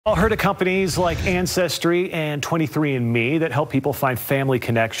All heard of companies like Ancestry and 23andMe that help people find family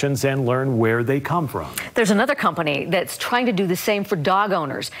connections and learn where they come from. There's another company that's trying to do the same for dog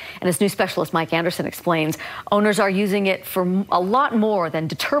owners. And as news specialist Mike Anderson explains, owners are using it for a lot more than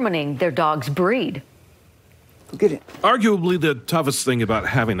determining their dog's breed. Get it. Arguably the toughest thing about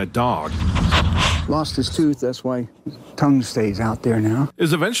having a dog Lost his tooth, that's why his tongue stays out there now.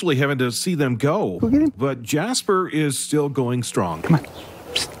 is eventually having to see them go. Go get him. But Jasper is still going strong. Come on.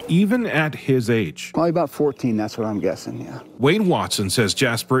 Even at his age. Probably about 14, that's what I'm guessing, yeah. Wayne Watson says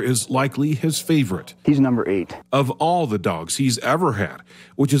Jasper is likely his favorite He's number 8. of all the dogs he's ever had,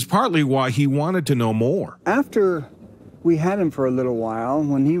 which is partly why he wanted to know more. After we had him for a little while,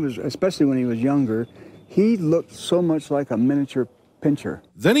 especially when he was younger, he looked so much like a miniature pinscher.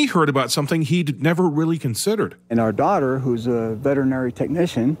 Then he heard about something he'd never really considered. And our daughter, who's a veterinary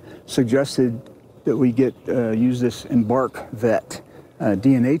technician, suggested that we use this Embark Vet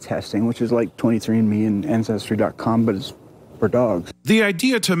DNA testing, which is like 23andMe and Ancestry.com, but it's for dogs. The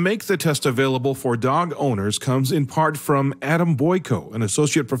idea to make the test available for dog owners comes in part from Adam Boyko, an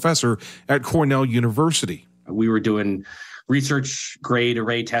associate professor at Cornell University. We were doing research grade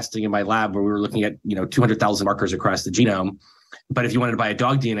array testing in my lab where we were looking at 200,000 markers across the genome. But if you wanted to buy a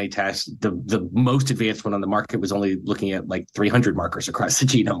dog DNA test, the most advanced one on the market was only looking at like 300 markers across the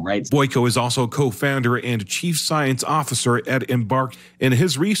genome, right? Boyko is also co-founder and chief science officer at Embark. In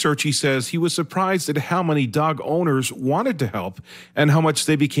his research, he says he was surprised at how many dog owners wanted to help and how much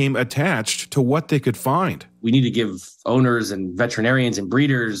they became attached to what they could find. We need to give owners and veterinarians and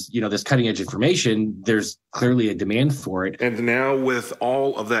breeders, this cutting edge information. There's clearly a demand for it. And now with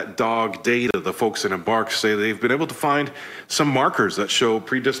all of that dog data, the folks at Embark say they've been able to find some markers that show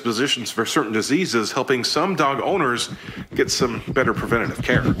predispositions for certain diseases, helping some dog owners get some better preventative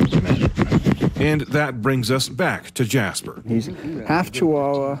care. And that brings us back to Jasper. He's half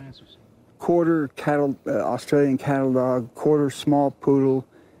Chihuahua, quarter cattle, Australian cattle dog, quarter small poodle,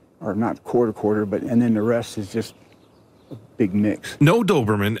 or not quarter, and then the rest is just a big mix. No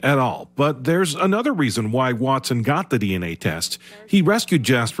Doberman at all, but there's another reason why Watson got the DNA test. He rescued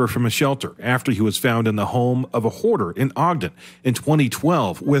Jasper from a shelter after he was found in the home of a hoarder in Ogden in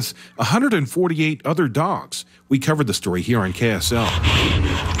 2012 with 148 other dogs. We covered the story here on KSL.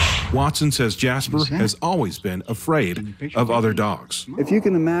 Watson says Jasper has always been afraid of other dogs. If you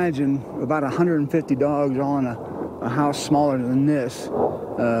can imagine about 150 dogs all in a house smaller than this,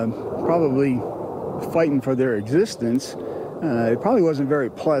 probably fighting for their existence, it probably wasn't very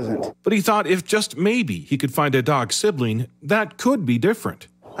pleasant. But he thought if just maybe he could find a dog sibling, that could be different.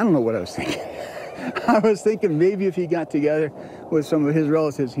 I don't know what I was thinking. I was thinking maybe if he got together with some of his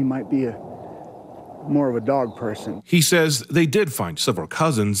relatives, he might be more of a dog person. He says they did find several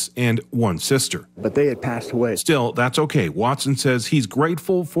cousins and one sister. But they had passed away. Still, that's okay. Watson says he's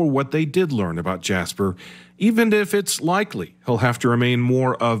grateful for what they did learn about Jasper, even if it's likely he'll have to remain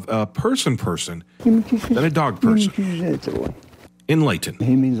more of a person than a dog person. In Layton.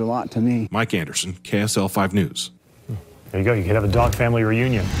 He means a lot to me. Mike Anderson, KSL 5 News. There you go. You could have a dog family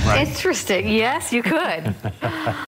reunion, right? Interesting. Yes, you could.